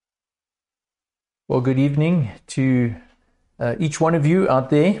Well, good evening to each one of you out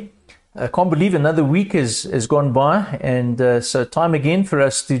there. I can't believe another week has gone by, and so time again for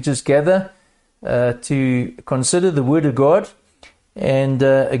us to just gather to consider the Word of God. And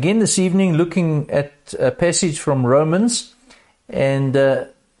again this evening, looking at a passage from Romans, and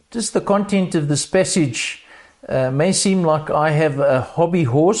just the content of this passage may seem like I have a hobby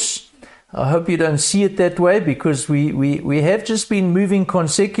horse. I hope you don't see it that way, because we have just been moving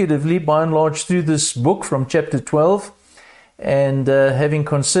consecutively by and large through this book from chapter 12, and having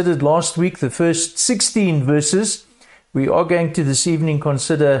considered last week the first 16 verses, we are going to this evening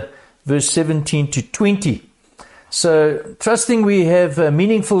consider verse 17 to 20. So trusting we have a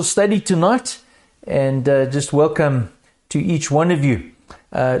meaningful study tonight, and just welcome to each one of you.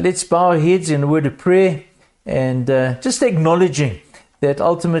 Let's bow our heads in a word of prayer, and just acknowledging that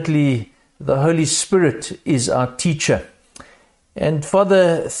ultimately the Holy Spirit is our teacher. And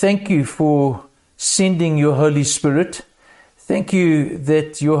Father, thank you for sending your Holy Spirit. Thank you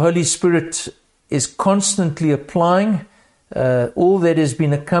that your Holy Spirit is constantly applying all that has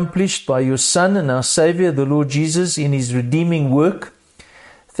been accomplished by your Son and our Savior, the Lord Jesus, in his redeeming work.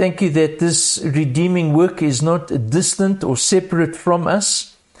 Thank you that this redeeming work is not distant or separate from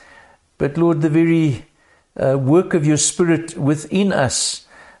us, but Lord, the very work of your Spirit within us.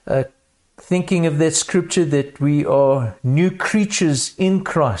 Thinking of that scripture that we are new creatures in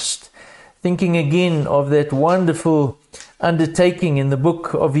Christ. Thinking again of that wonderful undertaking in the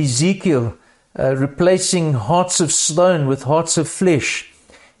book of Ezekiel, replacing hearts of stone with hearts of flesh.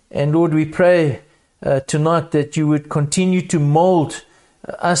 And Lord, we pray tonight that you would continue to mold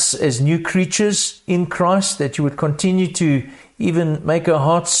us as new creatures in Christ, that you would continue to even make our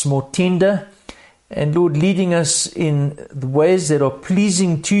hearts more tender. And Lord, leading us in the ways that are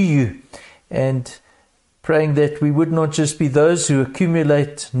pleasing to you, and praying that we would not just be those who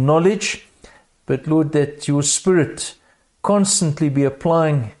accumulate knowledge, but Lord, that your Spirit constantly be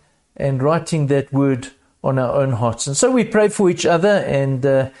applying and writing that word on our own hearts. And so we pray for each other, and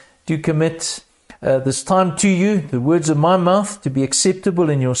do commit this time to you, the words of my mouth to be acceptable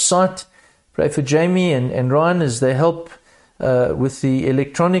in your sight. Pray for Jamie and Ryan as they help with the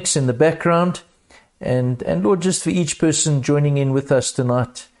electronics in the background. And Lord, just for each person joining in with us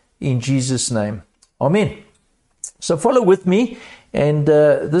tonight, in Jesus' name. Amen. So follow with me, and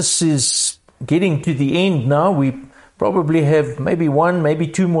this is getting to the end now. We probably have maybe one, maybe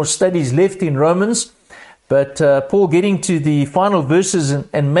two more studies left in Romans, but Paul getting to the final verses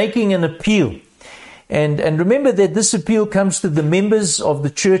and making an appeal. And remember that this appeal comes to the members of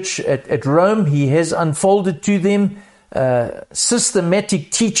the church at Rome. He has unfolded to them systematic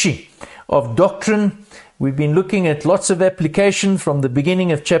teaching of doctrine. We've been looking at lots of application from the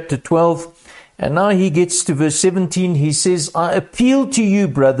beginning of chapter 12. And now he gets to verse 17. He says, I appeal to you,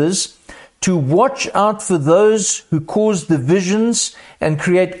 brothers, to watch out for those who cause divisions and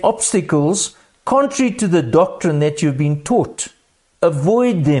create obstacles contrary to the doctrine that you've been taught.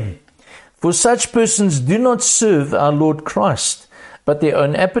 Avoid them. For such persons do not serve our Lord Christ, but their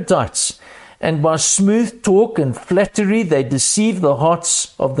own appetites. And by smooth talk and flattery, they deceive the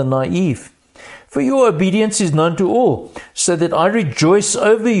hearts of the naive. For your obedience is known to all, so that I rejoice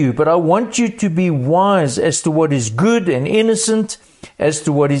over you. But I want you to be wise as to what is good, and innocent as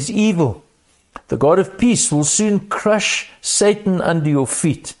to what is evil. The God of peace will soon crush Satan under your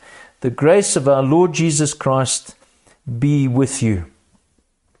feet. The grace of our Lord Jesus Christ be with you.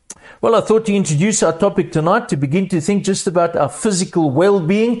 Well, I thought to introduce our topic tonight, to begin to think just about our physical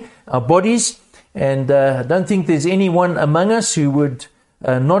well-being, our bodies. And I don't think there's anyone among us who would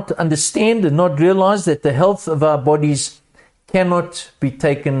not understand and not realize that the health of our bodies cannot be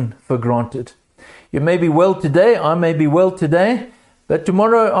taken for granted. You may be well today, I may be well today, but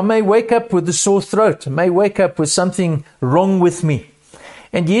tomorrow I may wake up with a sore throat, I may wake up with something wrong with me.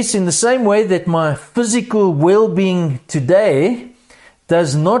 And yes, in the same way that my physical well-being today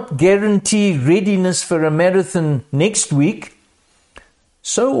does not guarantee readiness for a marathon next week,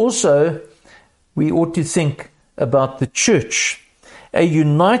 so also we ought to think about the church. A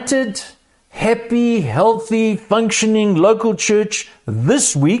united, happy, healthy, functioning local church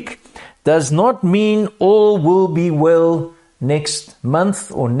this week does not mean all will be well next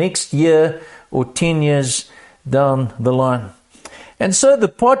month or next year or 10 years down the line. And so the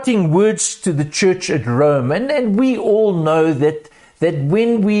parting words to the church at Rome, and we all know that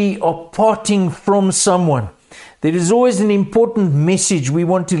when we are parting from someone, there is always an important message we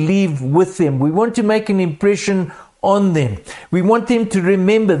want to leave with them. We want to make an impression on them. We want them to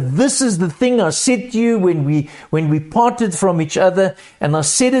remember, this is the thing I said to you when we parted from each other, and I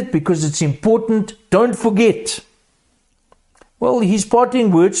said it because it's important. Don't forget. Well, his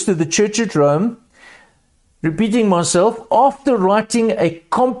parting words to the church at Rome repeating myself, after writing a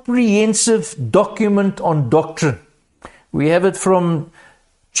comprehensive document on doctrine. We have it from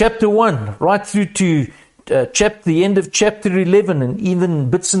chapter 1 right through to the end of chapter 11, and even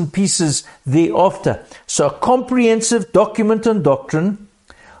bits and pieces thereafter. So a comprehensive document on doctrine.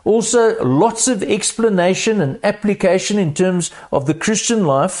 Also lots of explanation and application in terms of the Christian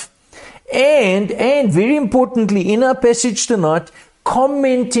life. And very importantly, in our passage tonight,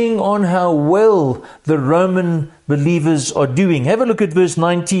 commenting on how well the Roman believers are doing. Have a look at verse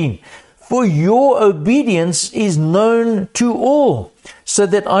 19. For your obedience is known to all, so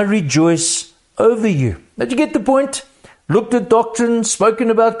that I rejoice over you. Did you get the point? Looked at doctrine,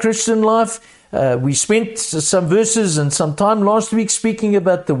 spoken about Christian life. We spent some verses and some time last week speaking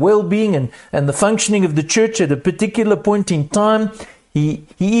about the well-being and the functioning of the church at a particular point in time. He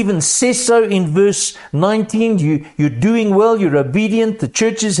even says so in verse 19. You're doing well, you're obedient, the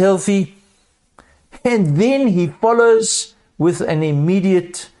church is healthy. And then he follows with an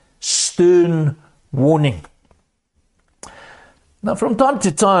immediate stern warning. Now, from time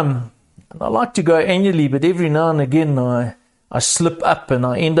to time, and I like to go annually, but every now and again I slip up and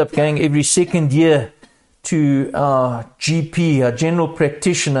I end up going every second year to our GP, our general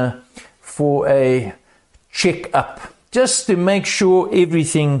practitioner, for a check-up, just to make sure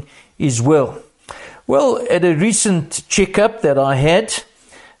everything is well. Well, at a recent checkup that I had,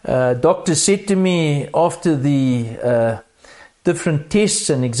 doctor said to me after the different tests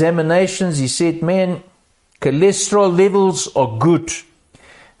and examinations, he said, man, cholesterol levels are good.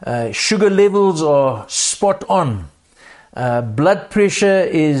 Sugar levels are spot on. Blood pressure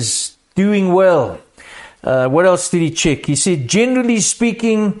is doing well. What else did he check? He said, generally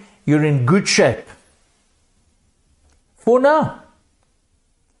speaking, you're in good shape. For now.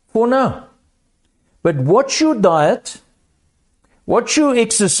 But watch your diet, watch your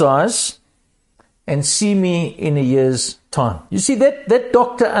exercise, and see me in a year's time. You see, that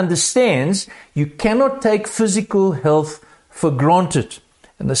doctor understands you cannot take physical health for granted.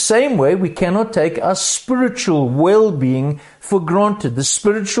 In the same way, we cannot take our spiritual well-being for granted, the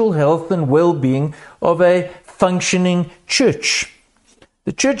spiritual health and well-being of a functioning church.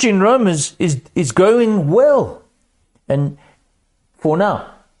 The church in Rome is going well. And for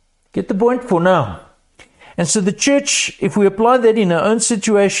now, get the point? For now. And so the church, if we apply that in our own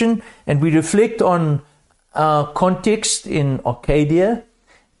situation and we reflect on our context in Arcadia,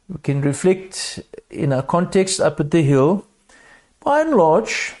 we can reflect in our context up at the hill, by and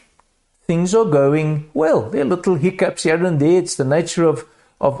large, things are going well. There are little hiccups here and there. It's the nature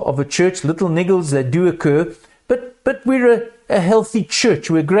of a church, little niggles that do occur. But we're a healthy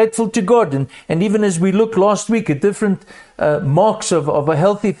church. We're grateful to God. And even as we looked last week at different marks of a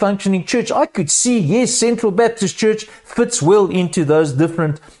healthy functioning church, I could see, yes, Central Baptist Church fits well into those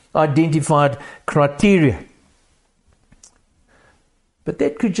different identified criteria. But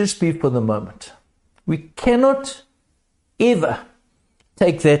that could just be for the moment. We cannot ever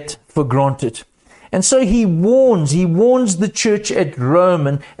take that for granted. And so he warns the church at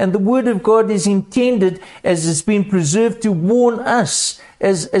Rome, and the word of God is intended, as it's been preserved, to warn us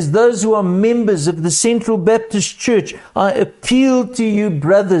as those who are members of the Central Baptist Church. I appeal to you,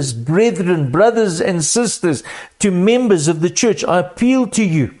 brethren, brothers and sisters, to members of the church. I appeal to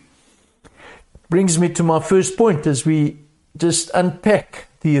you. Brings me to my first point as we just unpack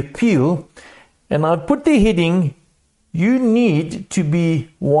the appeal, and I've put the heading, you need to be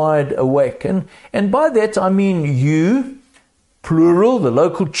wide awake. And by that I mean you, plural, the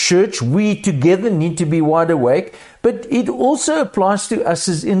local church, we together need to be wide awake. But it also applies to us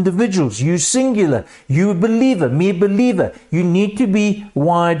as individuals. You singular, you believer, me believer. You need to be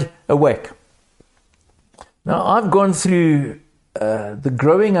wide awake. Now I've gone through the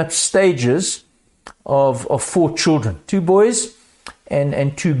growing up stages of 4 children, 2 boys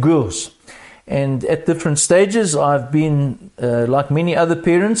and 2 girls. And at different stages, I've been, like many other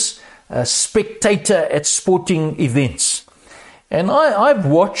parents, a spectator at sporting events. And I've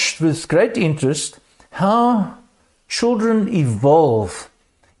watched with great interest how children evolve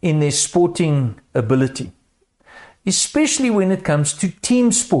in their sporting ability, especially when it comes to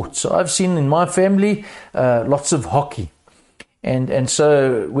team sports. So I've seen in my family lots of hockey. And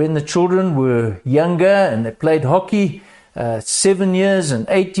so when the children were younger and they played hockey, 7 years and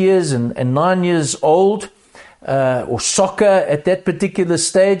 8 years and 9 years old, or soccer at that particular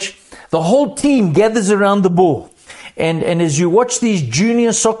stage, the whole team gathers around the ball. And as you watch these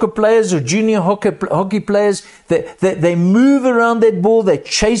junior soccer players or junior hockey players, they move around that ball, they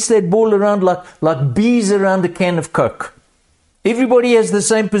chase that ball around like bees around a can of Coke. Everybody has the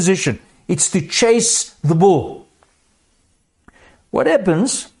same position. It's to chase the ball. What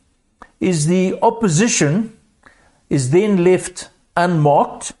happens is the opposition is then left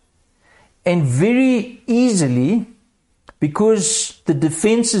unmarked, and very easily, because the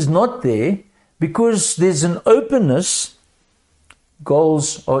defense is not there, because there's an openness,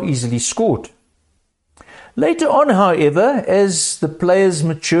 goals are easily scored. Later on, however, as the players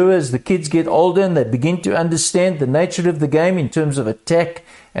mature, as the kids get older and they begin to understand the nature of the game in terms of attack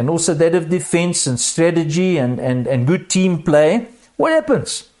and also that of defense and strategy and good team play, what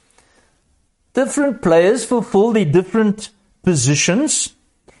happens? Different players fulfill their different positions,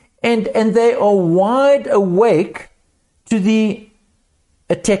 and they are wide awake to the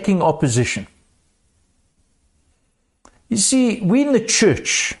attacking opposition. You see, we in the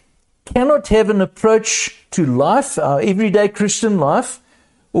church cannot have an approach to life, our everyday Christian life,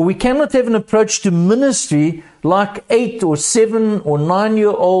 or we cannot have an approach to ministry like 8 or 7 or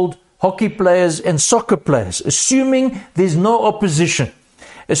 9-year-old hockey players and soccer players, assuming there's no opposition,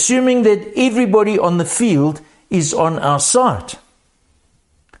 assuming that everybody on the field is on our side.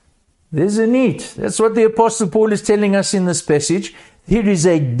 There's a need. That's what the Apostle Paul is telling us in this passage. There is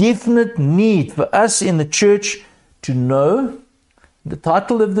a definite need for us in the church to know, the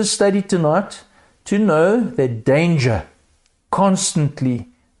title of this study tonight, to know that danger constantly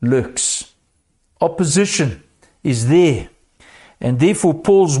lurks. Opposition is there. And therefore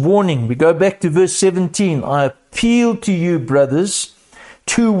Paul's warning, we go back to verse 17, I appeal to you, brothers,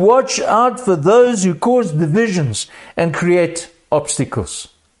 to watch out for those who cause divisions and create obstacles.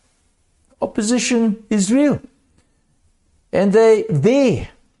 Opposition is real. And they're there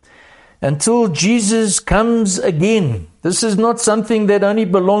until Jesus comes again. This is not something that only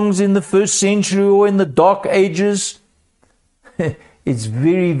belongs in the first century or in the dark ages. It's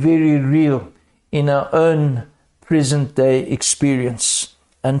very, very real in our own present day experience.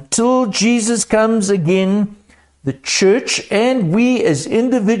 Until Jesus comes again, the church and we as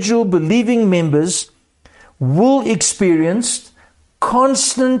individual believing members will experience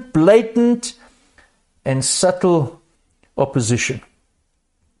constant, blatant, and subtle opposition.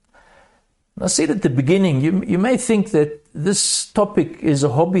 I said at the beginning, you may think that this topic is a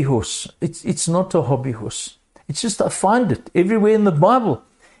hobby horse. It's not a hobby horse. It's just I find it everywhere in the Bible.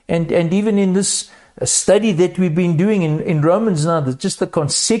 And even in this study that we've been doing in Romans now, there's just the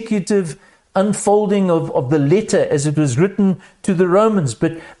consecutive unfolding of the letter as it was written to the Romans.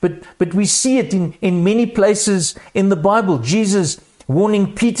 But we see it in many places in the Bible. Jesus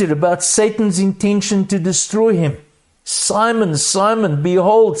warning Peter about Satan's intention to destroy him. Simon, Simon,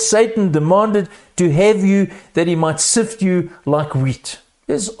 behold, Satan demanded to have you that he might sift you like wheat.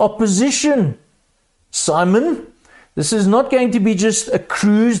 There's opposition. Simon, this is not going to be just a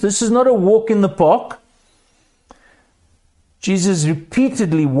cruise. This is not a walk in the park. Jesus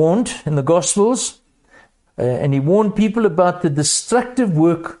repeatedly warned in the Gospels, and he warned people about the destructive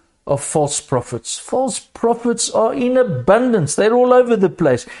work of false prophets. False prophets are in abundance. They're all over the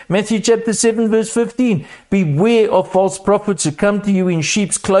place. Matthew chapter 7 verse 15. Beware of false prophets who come to you in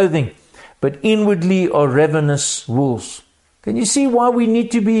sheep's clothing, but inwardly are ravenous wolves. Can you see why we need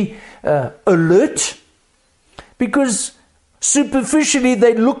to be alert? Because superficially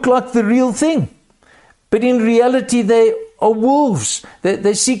they look like the real thing. But in reality they are wolves.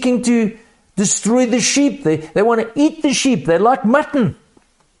 They're seeking to destroy the sheep. They want to eat the sheep. They like mutton.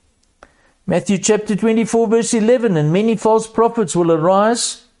 Matthew chapter 24 verse 11, and many false prophets will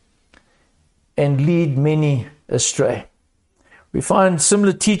arise and lead many astray. We find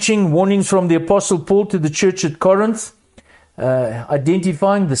similar teaching, warnings from the Apostle Paul to the church at Corinth,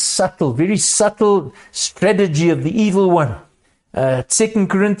 identifying the subtle, very subtle strategy of the evil one. 2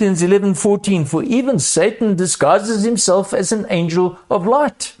 Corinthians 11:14, for even Satan disguises himself as an angel of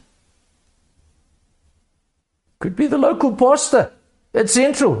light. Could be the local pastor at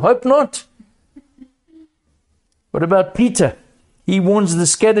Central, hope not. What about Peter? He warns the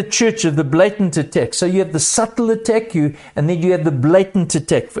scattered church of the blatant attack. So you have the subtle attack, and then you have the blatant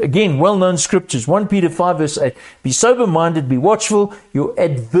attack. Again, well-known scriptures. 1 Peter 5 verse 8. Be sober-minded, be watchful. Your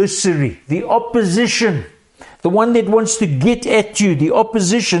adversary, the opposition, the one that wants to get at you, the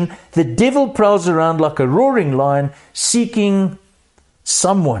opposition, the devil prowls around like a roaring lion, seeking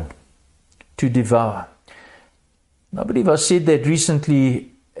someone to devour. I believe I said that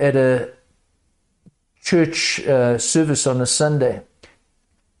recently at a church service on a Sunday.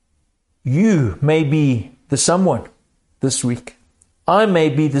 You may be the someone this week. I may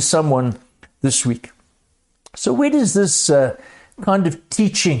be the someone this week. So where does this kind of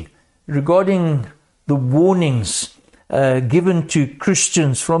teaching regarding the warnings given to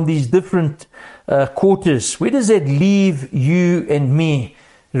Christians from these different quarters, where does that leave you and me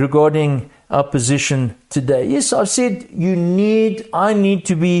regarding our position today? Yes, I've said I need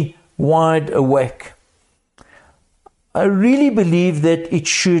to be wide awake. I really believe that it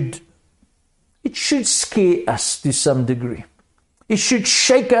should scare us to some degree. It should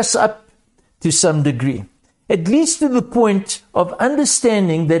shake us up to some degree, at least to the point of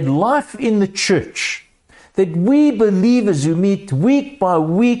understanding that life in the church, that we believers who meet week by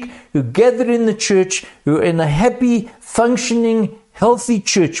week, who gather in the church, who are in a happy, functioning, healthy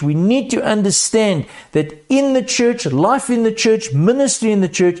church, we need to understand that in the church, life in the church, ministry in the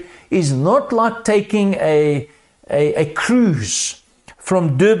church is not like taking a cruise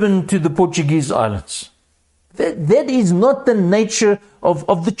from Durban to the Portuguese islands. That is not the nature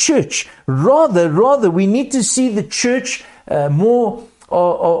of the church. Rather, we need to see the church more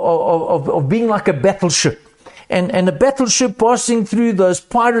of being like a battleship. And a battleship passing through those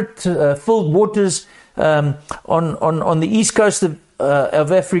pirate-filled waters on the east coast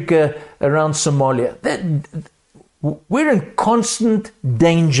of Africa around Somalia. We're in constant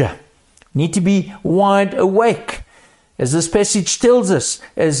danger. Need to be wide awake. As this passage tells us,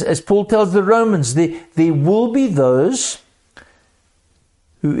 as Paul tells the Romans, there will be those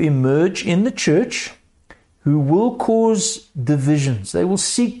who emerge in the church who will cause divisions. They will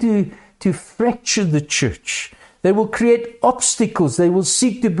seek to fracture the church. They will create obstacles. They will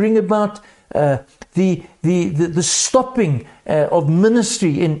seek to bring about the stopping of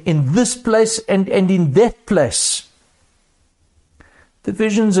ministry in this place and in that place.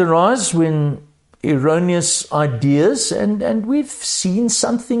 Divisions arise when erroneous ideas, and we've seen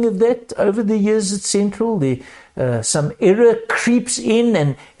something of that over the years at Central. Some error creeps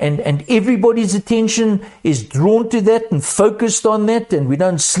in, and everybody's attention is drawn to that and focused on that, and we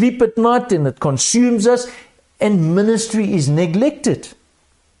don't sleep at night, and it consumes us, and ministry is neglected.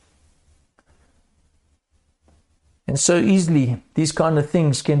 And so easily these kind of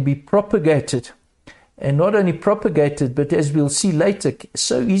things can be propagated, and not only propagated, but as we'll see later,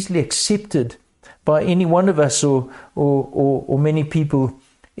 so easily accepted by any one of us or many people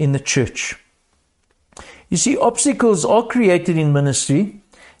in the church. You see, obstacles are created in ministry.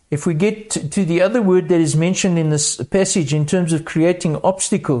 If we get to the other word that is mentioned in this passage in terms of creating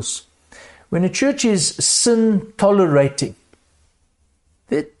obstacles, when a church is sin tolerating,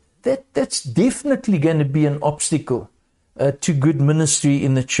 that's definitely going to be an obstacle to good ministry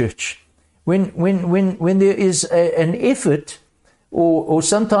in the church. When there is an effort, or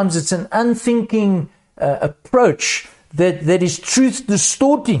sometimes it's an unthinking approach that is truth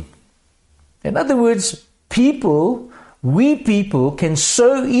distorting. In other words, we people can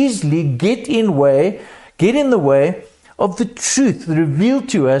so easily get in the way of the truth revealed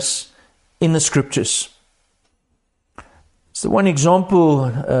to us in the scriptures. It's the one example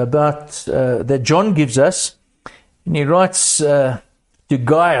about that John gives us, and he writes to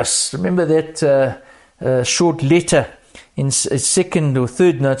Gaius. Remember that short letter in second or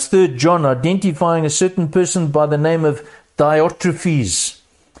third, no, it's 3 John, identifying a certain person by the name of Diotrephes.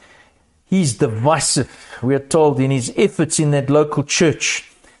 He's divisive, we are told, in his efforts in that local church.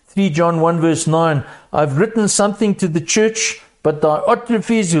 3 John 1 verse 9, I've written something to the church, but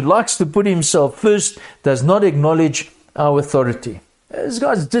Diotrephes, who likes to put himself first, does not acknowledge our authority. This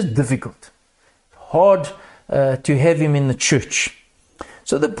guy's just difficult. Hard to have him in the church.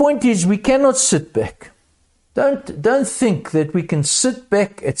 So the point is, we cannot sit back. Don't think that we can sit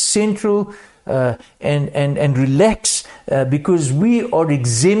back at Central and relax because we are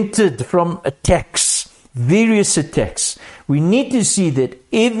exempted from attacks, various attacks. We need to see that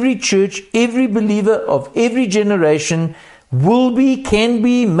every church, every believer of every generation will be, can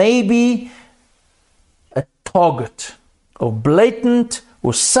be, may be a target of blatant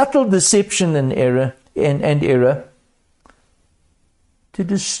or subtle deception and error to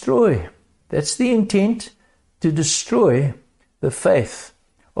destroy. That's the intent. To destroy the faith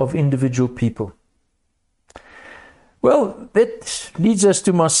of individual people. Well, that leads us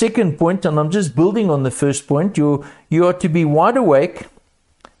to my second point, and I'm just building on the first point. You are to be wide awake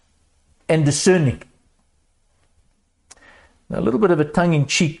and discerning. Now, a little bit of a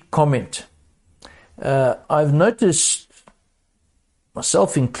tongue-in-cheek comment. I've noticed,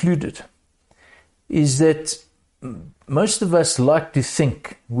 myself included, is that most of us like to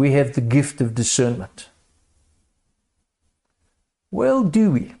think we have the gift of discernment. Well,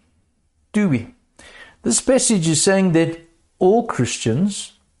 do we? Do we? This passage is saying that all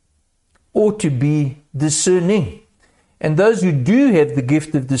Christians ought to be discerning. And those who do have the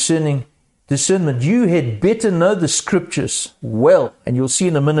gift of discernment, you had better know the scriptures well. And you'll see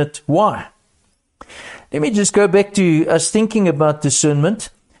in a minute why. Let me just go back to us thinking about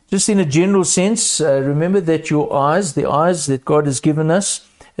discernment. Just in a general sense, remember that your eyes, the eyes that God has given us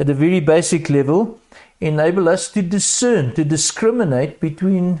at a very basic level, enable us to discern, to discriminate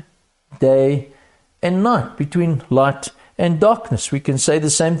between day and night, between light and darkness. We can say the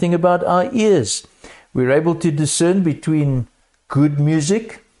same thing about our ears. We're able to discern between good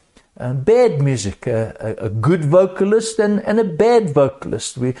music and bad music, a good vocalist and a bad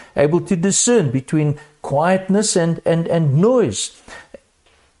vocalist. We're able to discern between quietness and noise.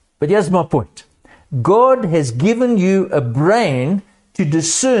 But here's my point. God has given you a brain to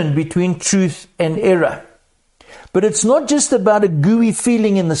discern between truth and error. But it's not just about a gooey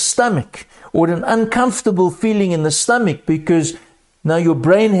feeling in the stomach or an uncomfortable feeling in the stomach because now your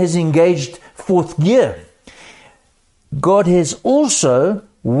brain has engaged fourth gear. God has also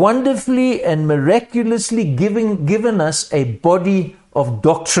wonderfully and miraculously given us a body of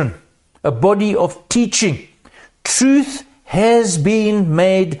doctrine, a body of teaching. Truth has been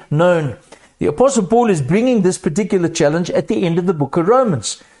made known. The Apostle Paul is bringing this particular challenge at the end of the book of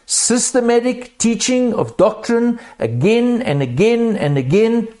Romans. Systematic teaching of doctrine again and again and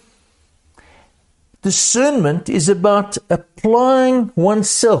again. Discernment is about applying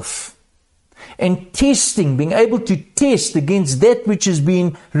oneself and testing, being able to test against that which is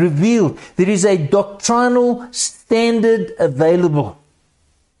being revealed. There is a doctrinal standard available.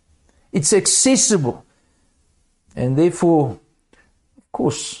 It's accessible. And therefore, of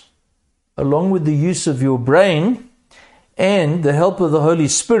course, along with the use of your brain and the help of the Holy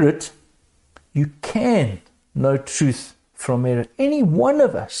Spirit, you can know truth from error. Any one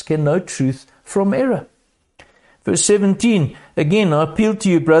of us can know truth from error. Verse 17, again, I appeal to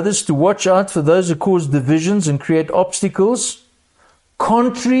you, brothers, to watch out for those who cause divisions and create obstacles,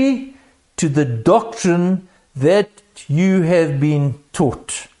 contrary to the doctrine that you have been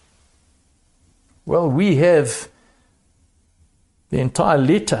taught. Well, we have the entire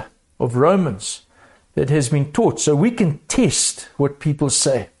letter of Romans that has been taught, so we can test what people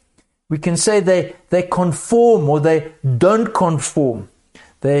say. We can say they conform or they don't conform.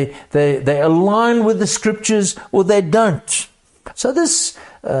 They align with the scriptures or they don't. So this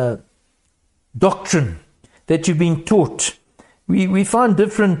doctrine that you've been taught, we find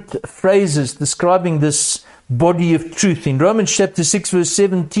different phrases describing this body of truth. In Romans chapter 6 verse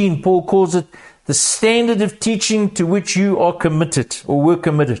 17, Paul calls it the standard of teaching to which you are committed or were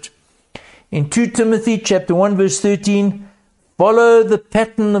committed. In 2 Timothy chapter 1 verse 13, follow the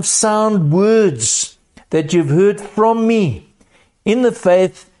pattern of sound words that you've heard from me in the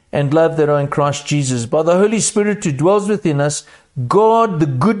faith and love that are in Christ Jesus. By the Holy Spirit who dwells within us, guard the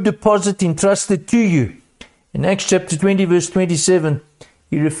good deposit entrusted to you. In Acts chapter 20 verse 27,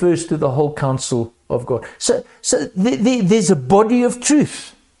 he refers to the whole counsel of God. So there's a body of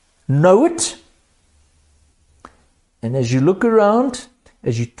truth. Know it. And as you look around,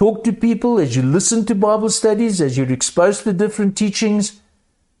 as you talk to people, as you listen to Bible studies, as you're exposed to different teachings,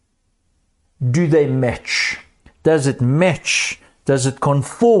 do they match? Does it match? Does it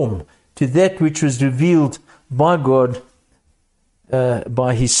conform to that which was revealed by God,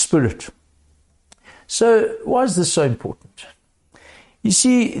 by His Spirit? So, why is this so important? You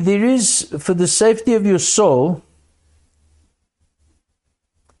see, there is, for the safety of your soul,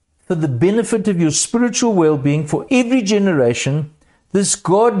 for the benefit of your spiritual well-being, for every generation, this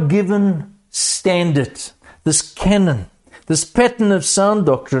God-given standard, this canon, this pattern of sound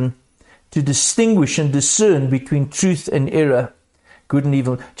doctrine to distinguish and discern between truth and error, good and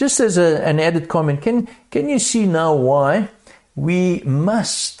evil. Just as an added comment, can you see now why we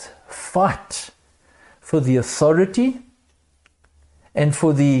must fight for the authority and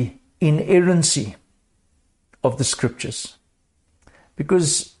for the inerrancy of the Scriptures?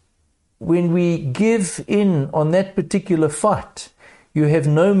 Because when we give in on that particular fight, you have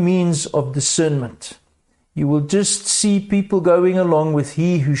no means of discernment. You will just see people going along with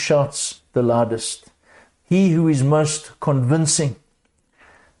he who shouts the loudest, he who is most convincing.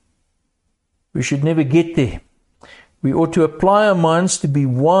 We should never get there. We ought to apply our minds to be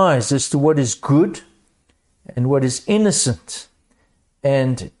wise as to what is good and what is innocent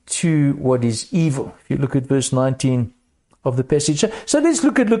and to what is evil. If you look at verse 19 of the passage. So let's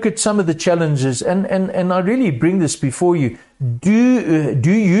look at some of the challenges, and I really bring this before you.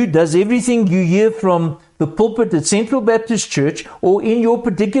 Does everything you hear from the pulpit at Central Baptist Church or in your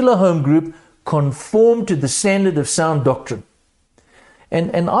particular home group conform to the standard of sound doctrine?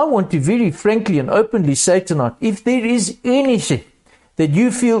 And I want to very frankly and openly say tonight, if there is anything that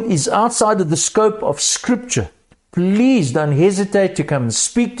you feel is outside of the scope of Scripture, please don't hesitate to come and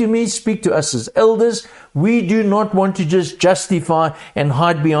speak to me, speak to us as elders. We do not want to just justify and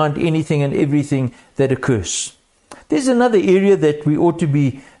hide behind anything and everything that occurs. There's another area that we ought to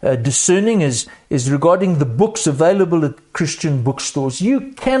be discerning is regarding the books available at Christian bookstores.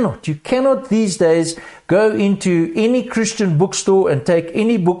 You cannot these days go into any Christian bookstore and take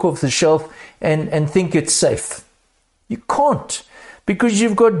any book off the shelf and think it's safe. You can't, because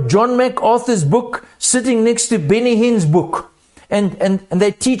you've got John MacArthur's book sitting next to Benny Hinn's book, and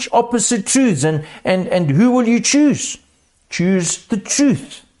they teach opposite truths, and who will you choose? Choose the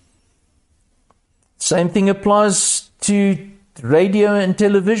truth. Same thing applies to radio and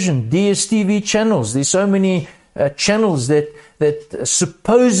television, DSTV channels. There's so many channels that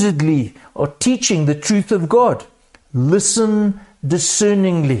supposedly are teaching the truth of God. Listen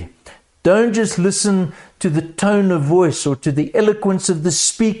discerningly. Don't just listen to the tone of voice or to the eloquence of the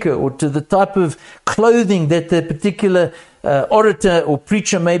speaker or to the type of clothing that the particular orator or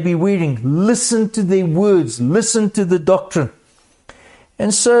preacher may be wearing. Listen to their words. Listen to the doctrine.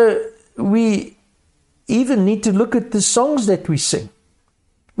 And so we even need to look at the songs that we sing,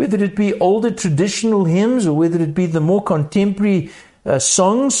 whether it be older traditional hymns or whether it be the more contemporary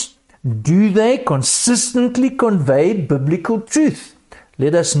songs. Do they consistently convey biblical truth?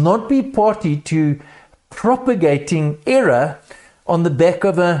 Let us not be party to propagating error on the back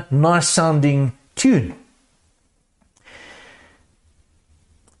of a nice sounding tune.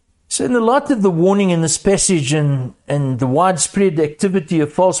 So in the light of the warning in this passage and the widespread activity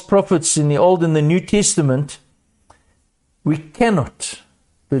of false prophets in the Old and the New Testament, we cannot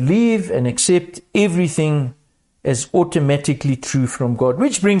believe and accept everything as automatically true from God.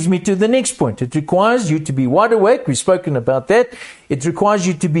 Which brings me to the next point. It requires you to be wide awake. We've spoken about that. It requires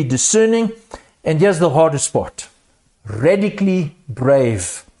you to be discerning. And here's the hardest part. Radically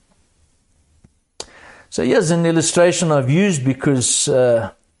brave. So here's an illustration I've used because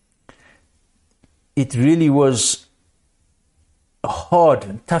it really was a hard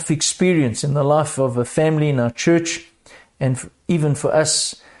and tough experience in the life of a family in our church, and even for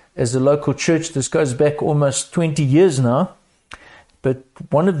us as a local church. This goes back almost 20 years now. But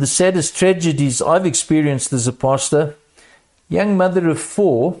one of the saddest tragedies I've experienced as a pastor, young mother of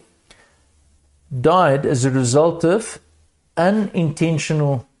 4, died as a result of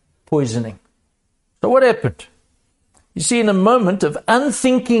unintentional poisoning. So what happened? You see, in a moment of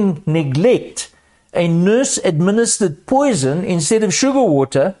unthinking neglect, a nurse administered poison instead of sugar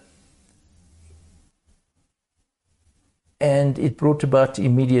water, and it brought about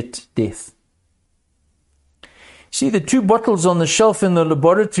immediate death. See, the 2 bottles on the shelf in the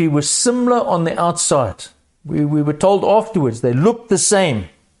laboratory were similar on the outside. We were told afterwards they looked the same,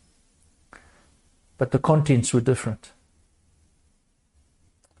 but the contents were different.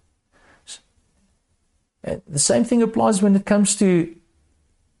 The same thing applies when it comes to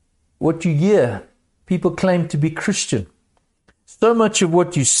what you hear people claim to be Christian. So much of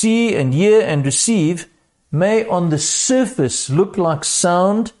what you see and hear and receive may on the surface look like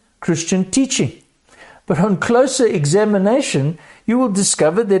sound Christian teaching. But on closer examination, you will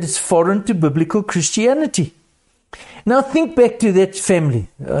discover that it's foreign to biblical Christianity. Now think back to that family.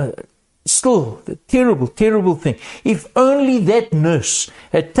 Still, the terrible, terrible thing. If only that nurse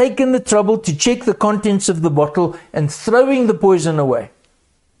had taken the trouble to check the contents of the bottle and throwing the poison away.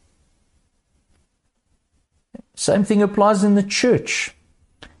 Same thing applies in the church.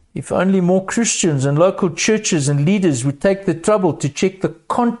 If only more Christians and local churches and leaders would take the trouble to check the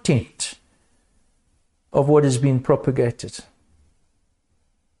content of what has been propagated.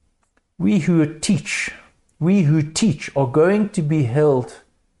 We who teach are going to be held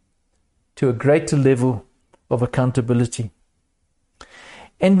to a greater level of accountability.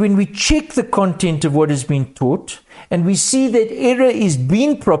 And when we check the content of what has been taught and we see that error is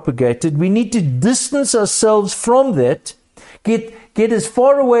being propagated, we need to distance ourselves from that, get as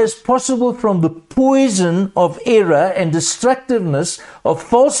far away as possible from the poison of error and destructiveness of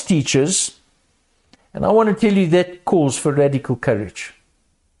false teachers. And I want to tell you that calls for radical courage.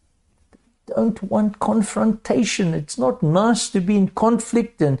 Don't want confrontation. It's not nice to be in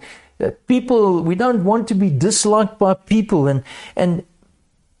conflict, and we don't want to be disliked by people,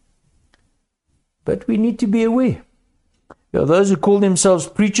 but we need to be aware. There are those who call themselves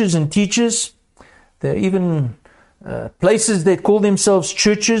preachers and teachers. There are even places that call themselves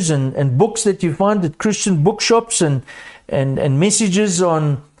churches, and books that you find at Christian bookshops, and messages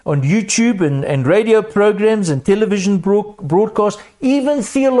on YouTube and radio programs and television broadcasts, even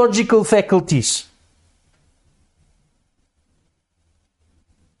theological faculties.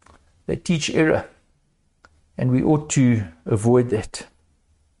 They teach error, and we ought to avoid that.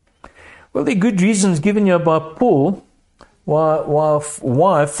 Well, there are good reasons given here by Paul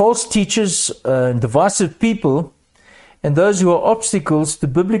why false teachers and divisive people and those who are obstacles to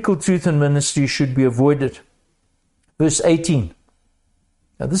biblical truth and ministry should be avoided. verse 18.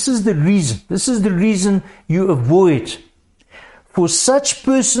 Now this is the reason. This is the reason you avoid. For such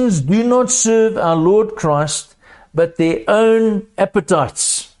persons do not serve our Lord Christ, but their own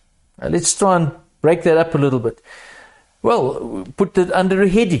appetites. Now let's try and break that up a little bit. Well, put it under a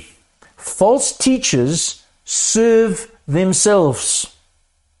heading. False teachers serve themselves.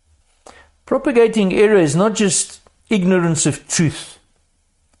 Propagating error is not just ignorance of truth.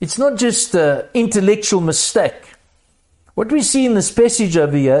 It's not just an intellectual mistake. What we see in this passage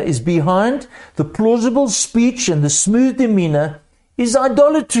over here is behind the plausible speech and the smooth demeanor is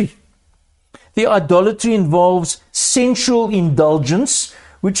idolatry. The idolatry involves sensual indulgence,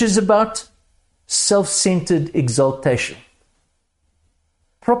 which is about self-centered exaltation.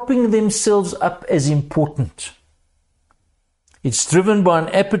 Propping themselves up as important. It's driven by an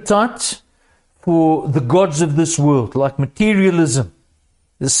appetite for the gods of this world, like materialism,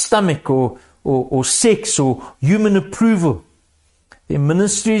 the stomach, or sex, or human approval. Their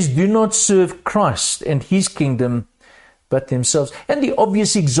ministries do not serve Christ and His kingdom, but themselves. And the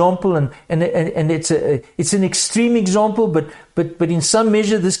obvious example, and it's an extreme example, but in some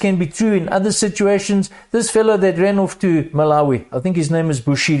measure this can be true in other situations. This fellow that ran off to Malawi, I think his name is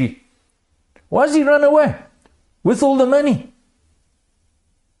Bushiri. Why does he run away? With all the money.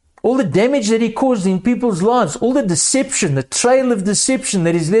 All the damage that he caused in people's lives, all the deception, the trail of deception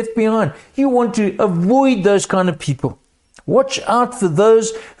that is left behind. You want to avoid those kind of people. Watch out for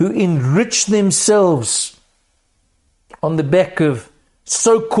those who enrich themselves on the back of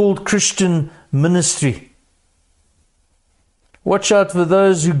so-called Christian ministry. Watch out for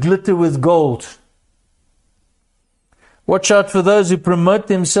those who glitter with gold. Watch out for those who promote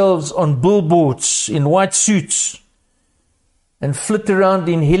themselves on billboards in white suits and flit around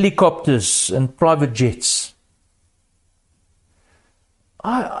in helicopters and private jets.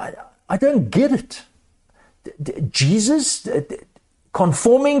 I don't get it. Jesus,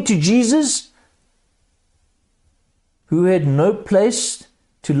 conforming to Jesus, who had no place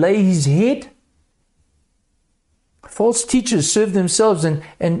to lay his head. False teachers serve themselves, and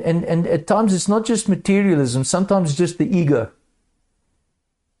at times it's not just materialism, sometimes it's just the ego.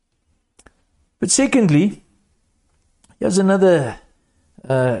 But secondly, here's another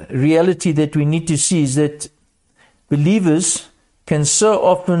reality that we need to see, is that believers can so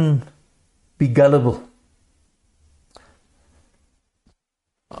often be gullible.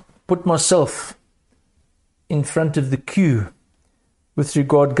 Put myself in front of the queue with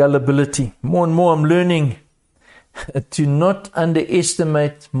regard gullibility. More and more I'm learning to not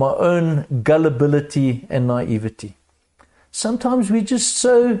underestimate my own gullibility and naivety. Sometimes we're just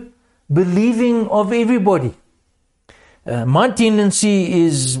so believing of everybody. My tendency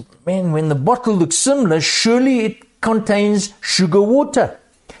is, when the bottle looks similar, surely it contains sugar water.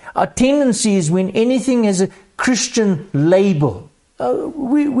 Our tendency is when anything has a Christian label.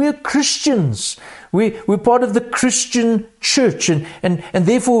 We're Christians. We're part of the Christian church, and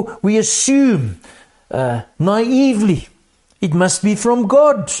therefore we assume naively it must be from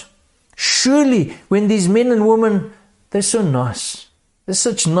God. Surely when these men and women, they're so nice. They're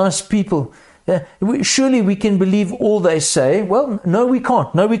such nice people. Surely we can believe all they say. Well, no, we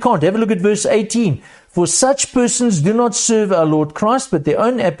can't. No, we can't. Have a look at verse 18. For such persons do not serve our Lord Christ, but their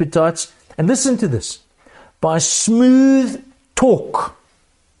own appetites. And listen to this. By smooth talk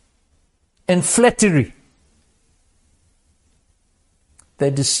and flattery,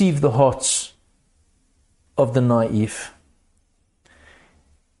 they deceive the hearts of the naive.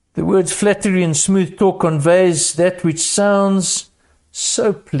 The words flattery and smooth talk conveys that which sounds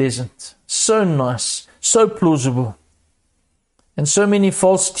so pleasant, so nice, so plausible. And so many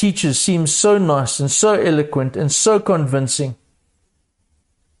false teachers seem so nice and so eloquent and so convincing.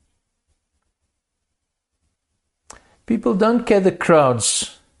 People don't gather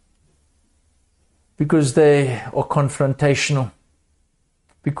crowds because they are confrontational,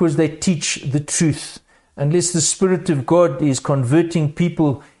 because they teach the truth, unless the Spirit of God is converting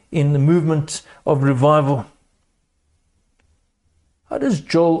people in the movement of revival. How does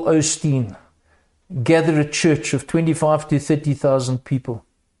Joel Osteen gather a church of 25 to 30,000 people?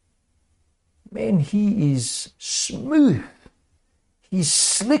 Man, he is smooth. He's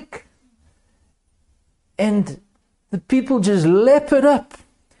slick. And the people just lap it up.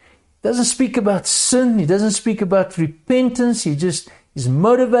 He doesn't speak about sin. He doesn't speak about repentance. He just is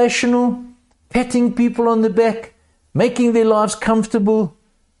motivational, patting people on the back, making their lives comfortable.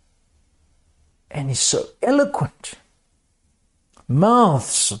 And he's so eloquent.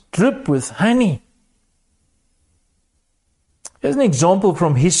 Mouths drip with honey. Here's an example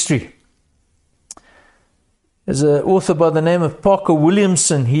from history. There's an author by the name of Parker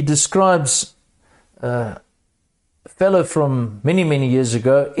Williamson. He describes a fellow from many, many years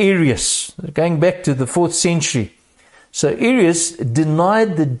ago, Arius, going back to the 4th century. So Arius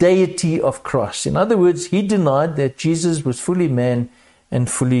denied the deity of Christ. In other words, he denied that Jesus was fully man and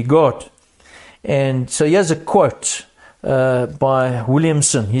fully God. And so here's a quote by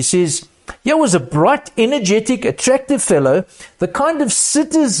Williamson. He says, "Here was a bright, energetic, attractive fellow, the kind of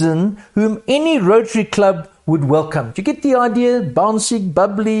citizen whom any Rotary Club would welcome." Do you get the idea? Bouncing,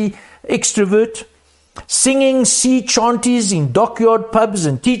 bubbly, extrovert, singing sea chanties in dockyard pubs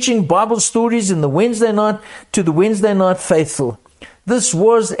and teaching Bible stories in the Wednesday night to the Wednesday night faithful. This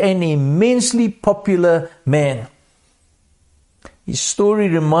was an immensely popular man. His story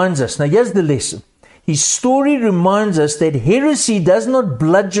reminds us, now here's the lesson. His story reminds us that heresy does not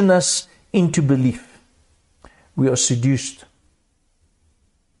bludgeon us into belief. We are seduced.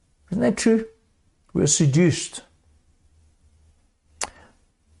 Isn't that true? We are seduced.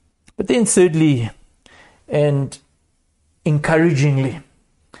 But then thirdly, and encouragingly,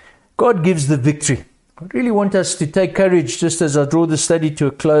 God gives the victory. I really want us to take courage, just as I draw the study to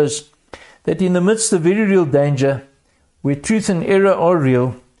a close, that in the midst of very real danger, where truth and error are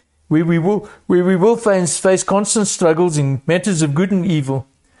real, where we will face constant struggles in matters of good and evil,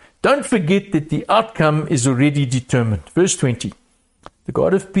 don't forget that the outcome is already determined. Verse 20, "The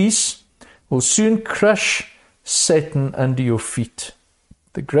God of peace will soon crush Satan under your feet.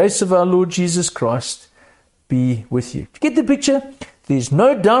 The grace of our Lord Jesus Christ be with you." Get the picture? There's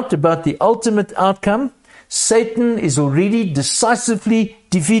no doubt about the ultimate outcome. Satan is already decisively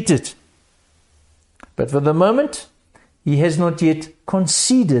defeated. But for the moment, he has not yet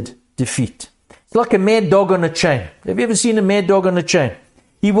conceded defeat. It's like a mad dog on a chain. Have you ever seen a mad dog on a chain?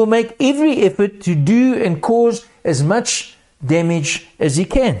 He will make every effort to do and cause as much damage as he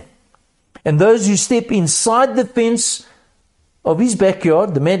can. And those who step inside the fence of his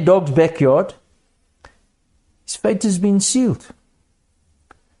backyard, the mad dog's backyard, his fate has been sealed.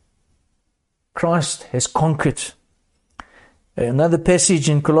 Christ has conquered. Another passage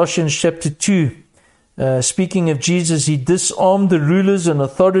in Colossians chapter 2, speaking of Jesus, he disarmed the rulers and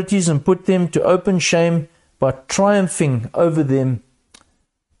authorities and put them to open shame by triumphing over them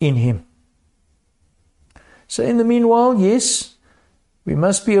in him. So in the meanwhile, yes, we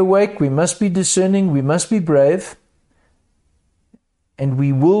must be awake, we must be discerning, we must be brave, and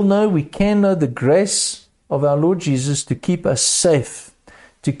we can know the grace of our Lord Jesus to keep us safe,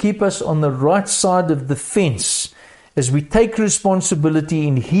 to keep us on the right side of the fence as we take responsibility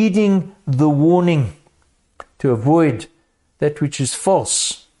in heeding the warning to avoid that which is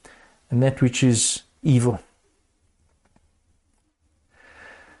false and that which is evil.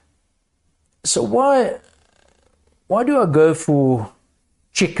 So why do I go for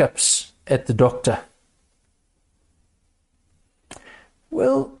checkups at the doctor?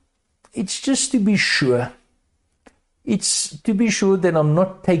 Well, it's just to be sure. It's to be sure that I'm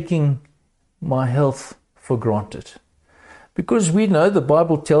not taking my health for granted. Because we know the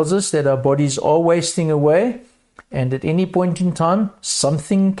Bible tells us that our bodies are wasting away, and at any point in time,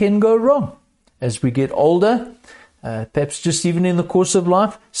 something can go wrong. As we get older, perhaps just even in the course of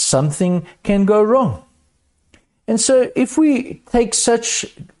life, something can go wrong. And so if we take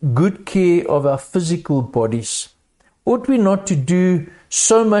such good care of our physical bodies, ought we not to do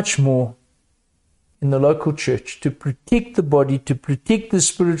so much more in the local church to protect the body, to protect the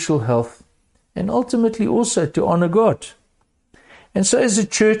spiritual health, and ultimately also to honor God? And so as a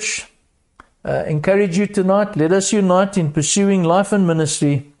church, encourage you tonight, let us unite in pursuing life and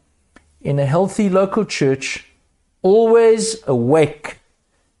ministry in a healthy local church, always awake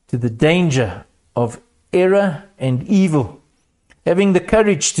to the danger of error and evil, having the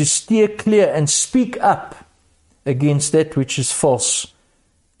courage to steer clear and speak up against that which is false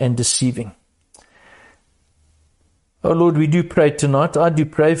and deceiving. Oh Lord, we do pray tonight. I do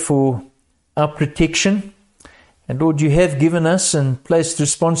pray for our protection. And Lord, you have given us and placed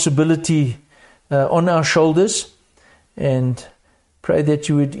responsibility on our shoulders, and pray that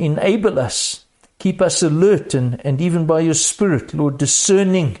you would enable us, keep us alert, and even by your Spirit, Lord,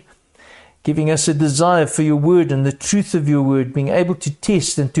 discerning, giving us a desire for your word and the truth of your word, being able to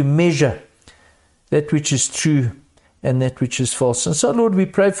test and to measure that which is true and that which is false. And so, Lord, we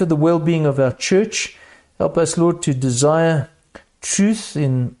pray for the well-being of our church. Help us, Lord, to desire truth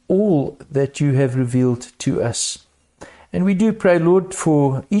in all that you have revealed to us. And we do pray, Lord,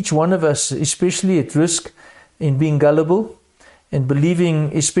 for each one of us, especially at risk in being gullible and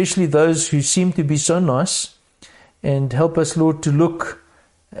believing, especially those who seem to be so nice. And help us, Lord, to look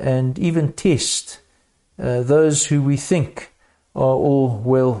and even test those who we think are all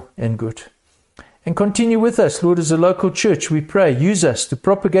well and good. And continue with us, Lord, as a local church. We pray, use us to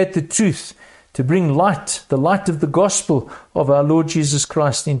propagate the truth, to bring light, the light of the gospel of our Lord Jesus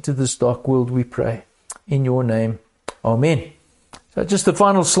Christ into this dark world, we pray. In your name, amen. So just the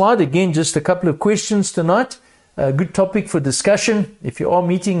final slide, again, just a couple of questions tonight. A good topic for discussion. If you are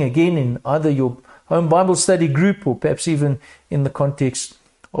meeting again in either your home Bible study group or perhaps even in the context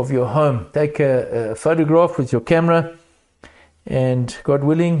of your home, take a photograph with your camera, and God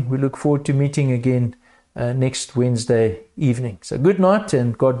willing, we look forward to meeting again next Wednesday evening. So good night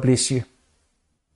and God bless you.